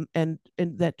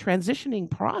that transitioning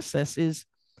process is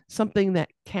something that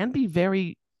can be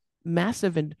very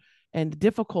massive and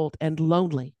difficult and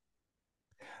lonely.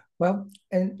 Well,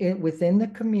 and within the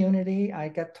community, I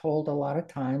get told a lot of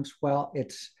times, well,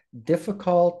 it's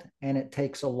difficult and it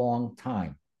takes a long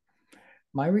time.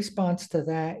 My response to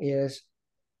that is,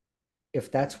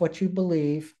 if that's what you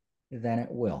believe, then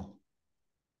it will.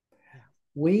 Yeah.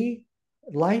 We,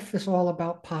 life is all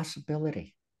about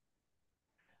possibility.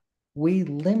 We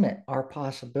limit our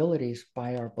possibilities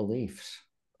by our beliefs.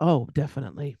 Oh,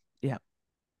 definitely. Yeah.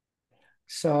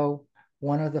 So,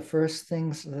 one of the first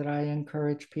things that I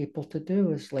encourage people to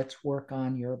do is let's work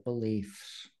on your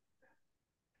beliefs.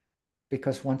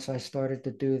 Because once I started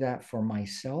to do that for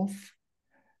myself,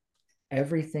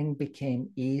 everything became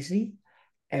easy,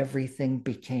 everything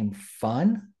became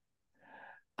fun.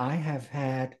 I have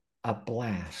had a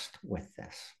blast with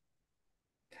this.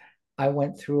 I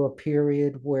went through a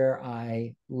period where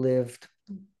I lived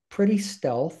pretty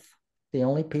stealth. The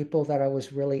only people that I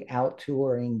was really out to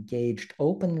or engaged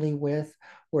openly with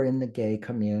were in the gay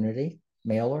community,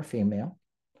 male or female.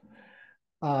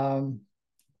 Um,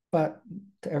 but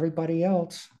to everybody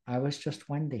else, I was just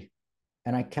Wendy,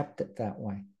 and I kept it that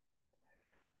way.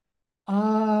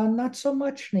 Not so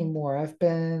much anymore. I've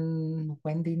been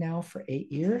Wendy now for 8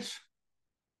 years.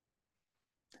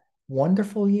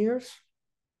 Wonderful years.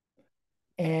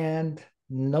 And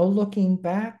no looking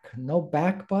back, no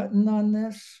back button on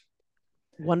this.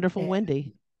 Wonderful And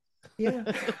Wendy. yeah.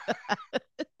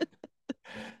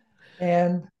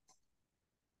 And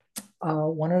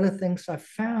one of the things I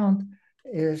found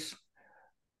is,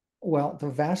 well, the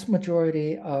vast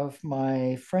majority of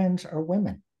my friends are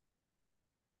women.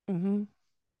 Mm-hmm.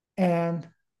 And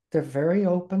they're very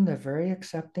open, they're very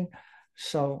accepting.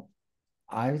 So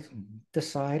I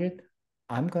decided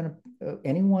I'm going to,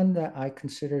 anyone that I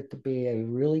consider to be a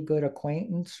really good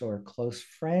acquaintance or close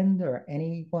friend or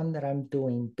anyone that I'm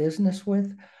doing business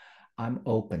with, I'm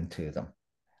open to them.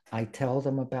 I tell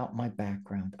them about my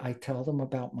background, I tell them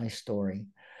about my story,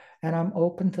 and I'm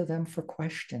open to them for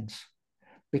questions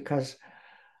because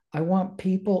I want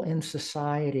people in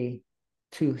society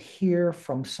to hear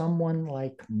from someone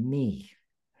like me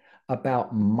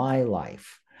about my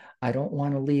life. I don't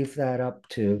want to leave that up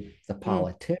to the Mm,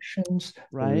 politicians, the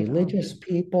right. Oh, religious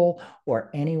people,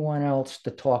 or anyone else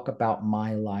to talk about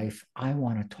my life. I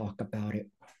want to talk about it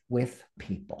with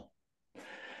people.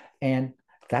 And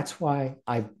that's why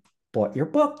I bought your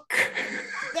book.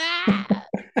 ah,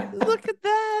 look at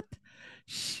that.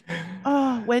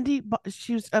 Oh, Wendy,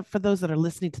 she was for those that are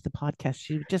listening to the podcast.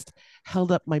 She just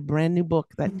held up my brand new book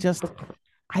that it just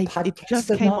came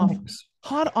Podcastonomics.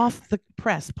 hot off the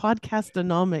press.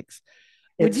 Podcastonomics.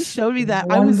 When you It's showed me that,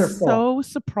 I was wonderful. so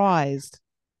surprised.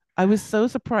 I was so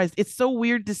surprised. It's so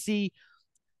weird to see,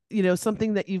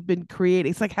 something that you've been creating.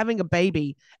 It's like having a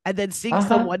baby and then seeing Uh-huh.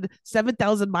 someone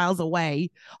 7,000 miles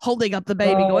away holding up the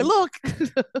baby, going, Right. "Look."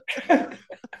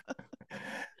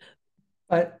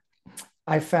 But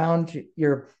I found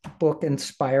your book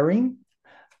inspiring.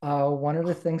 One of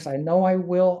the things I know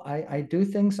I do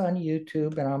things on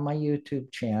YouTube and on my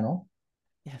YouTube channel.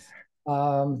 Yes.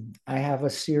 I have a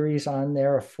series on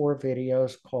there of 4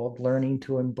 videos called Learning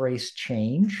to Embrace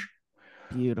Change,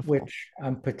 Beautiful. which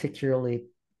I'm particularly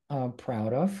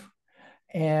proud of.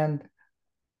 And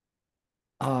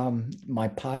my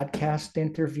podcast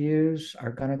interviews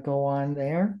are going to go on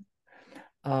there.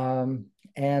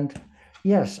 And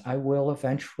yes, I will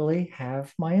eventually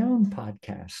have my own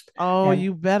podcast. Oh, And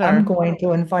you I'm better. going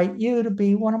to invite you to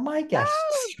be one of my Oh, guests.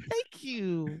 thank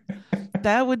you.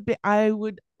 That would be, I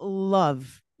would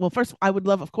love, well, first, I would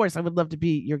love, of course, I would love to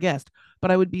be your guest,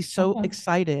 but I would be so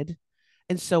excited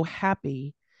and so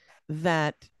happy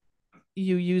that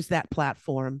you use that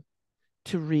platform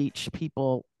to reach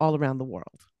people all around the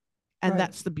world. And Right,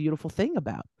 that's the beautiful thing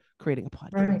about creating a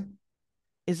podcast right.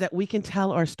 is that we can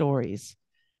tell our stories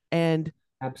and the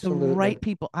right Absolutely.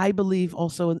 people. I believe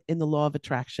also in the law of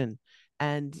attraction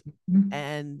and Mhm.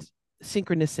 and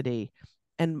synchronicity.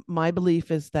 And my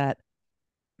belief is that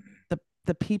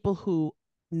the people who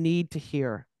need to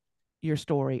hear your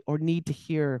story or need to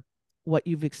hear what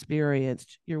you've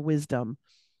experienced, your wisdom,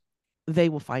 they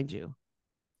will find you.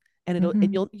 And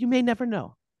Mhm. you may never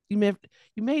know. You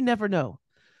may never know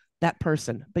that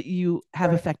person, but you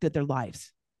have Right. affected their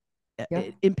lives, Yep.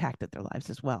 it impacted their lives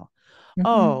as well. Mhm.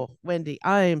 Oh, Wendy,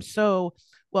 I am so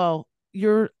well.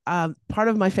 You're part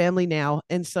of my family now,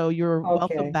 and so you're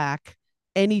welcome Okay. back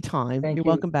anytime. You're Thank you.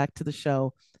 welcome back to the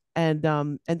show, and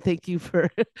thank you for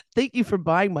thank you for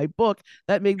buying my book.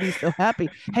 That made me so happy.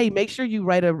 Hey, make sure you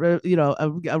write a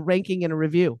ranking and a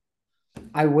review.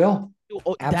 I will.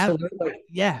 Oh, that Absolutely.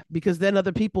 yeah, because then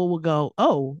other people will go,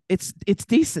 oh, it's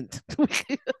decent.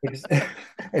 It's,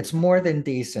 it's more than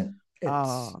decent.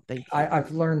 Oh, thank you.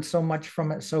 I've learned so much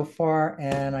from it so far,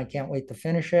 and I can't wait to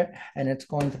finish it. And it's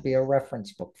going to be a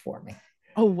reference book for me.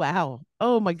 Oh wow.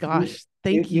 Oh my You, gosh.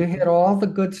 Thank you you. hit all the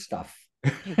good stuff.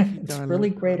 Thank you, It's really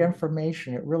darling. great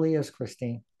information. It really is,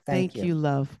 Christine. Thank Thank you. you,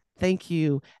 love. Thank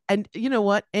you. And you know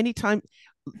what? Anytime,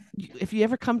 if you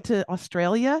ever come to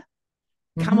Australia,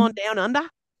 come on Hmm. down under.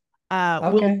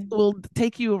 We'll Okay. we'll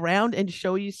take you around and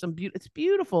show you some beauty. It's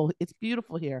beautiful. It's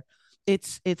beautiful here.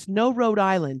 It's no Rhode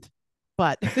Island,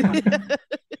 but it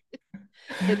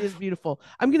is beautiful.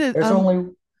 I'm gonna There's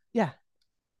only yeah,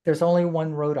 there's only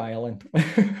one Rhode Island.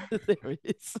 there it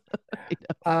is. I know.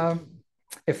 um,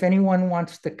 if anyone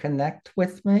wants to connect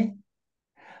with me,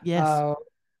 Yes. uh,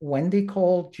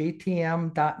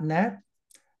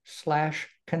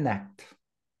 wendycolegtm.net/connect.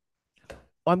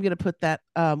 I'm going to put that.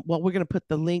 Well, we're going to put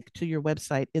the link to your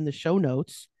website in the show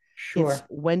notes. It's Sure.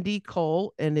 Wendy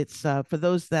Cole, and it's for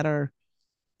those that are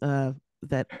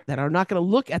that are not going to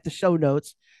look at the show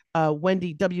notes.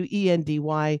 Wendy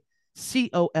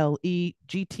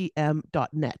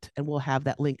WendyColegtm.net, and we'll have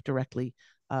that link directly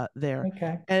there.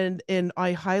 Okay. And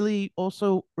I highly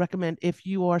also recommend if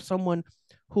you are someone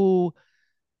who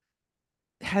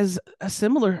has a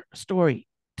similar story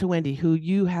to Wendy, who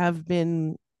you have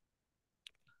been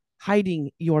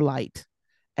hiding your light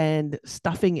and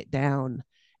stuffing it down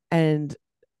and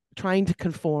trying to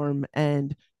conform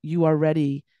and you are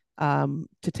ready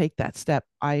to take that step,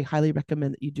 I highly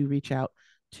recommend that you do reach out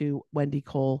to Wendy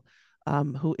Cole,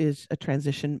 who is a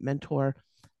transition mentor.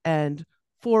 And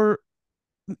for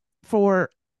for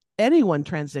anyone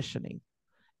transitioning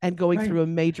and going Right. through a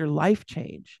major life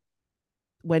change,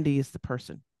 Wendy is the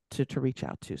person to reach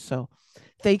out to. So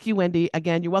thank you, Wendy.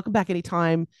 Again, you're welcome back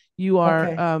anytime. You are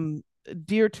Okay.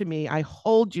 dear to me. I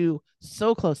hold you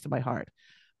so close to my heart.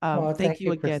 Oh, Thank thank you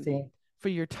you, again Christine. for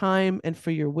your time and for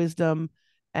your wisdom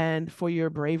and for your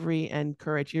bravery and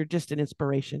courage. You're just an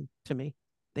inspiration to me.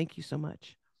 Thank you so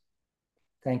much.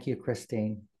 Thank you,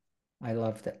 Christine. I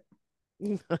loved it.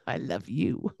 I love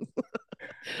you.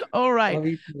 All right. Love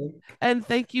you too. And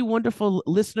thank you, wonderful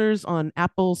listeners on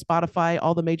Apple, Spotify,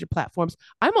 all the major platforms.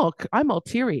 I'm all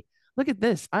teary. Look at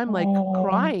this. I'm like Oh,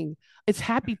 crying. It's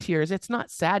happy tears. It's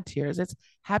not sad tears. It's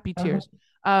happy uh-huh. tears.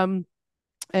 Um,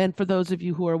 and for those of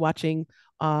you who are watching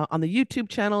on the YouTube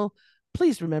channel,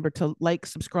 please remember to like,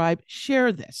 subscribe,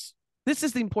 share this. This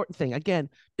is the important thing. Again,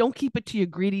 don't keep it to your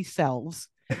greedy selves.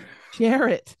 Share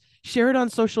it. Share it on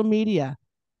social media.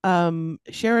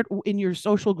 Share it in your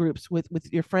social groups with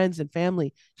your friends and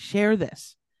family. Share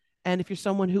this. And if you're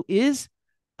someone who is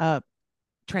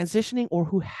transitioning or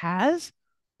who has,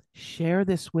 share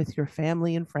this with your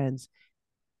family and friends.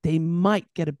 They might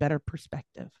get a better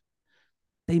perspective.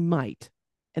 They might.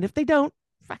 And if they don't,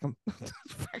 fuck them.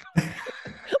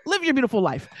 Live your beautiful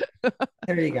life.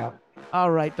 There you go.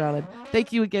 All right, darling.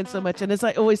 Thank you again so much. And as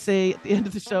I always say at the end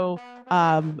of the show,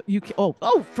 you can,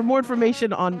 for more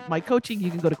information on my coaching,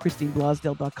 you can go to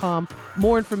ChristineBlasdale.com.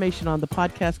 More information on the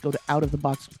podcast, go to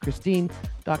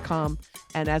outoftheboxwithchristine.com.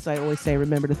 And as I always say,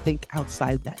 remember to think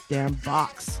outside that damn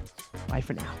box. Bye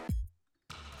for now.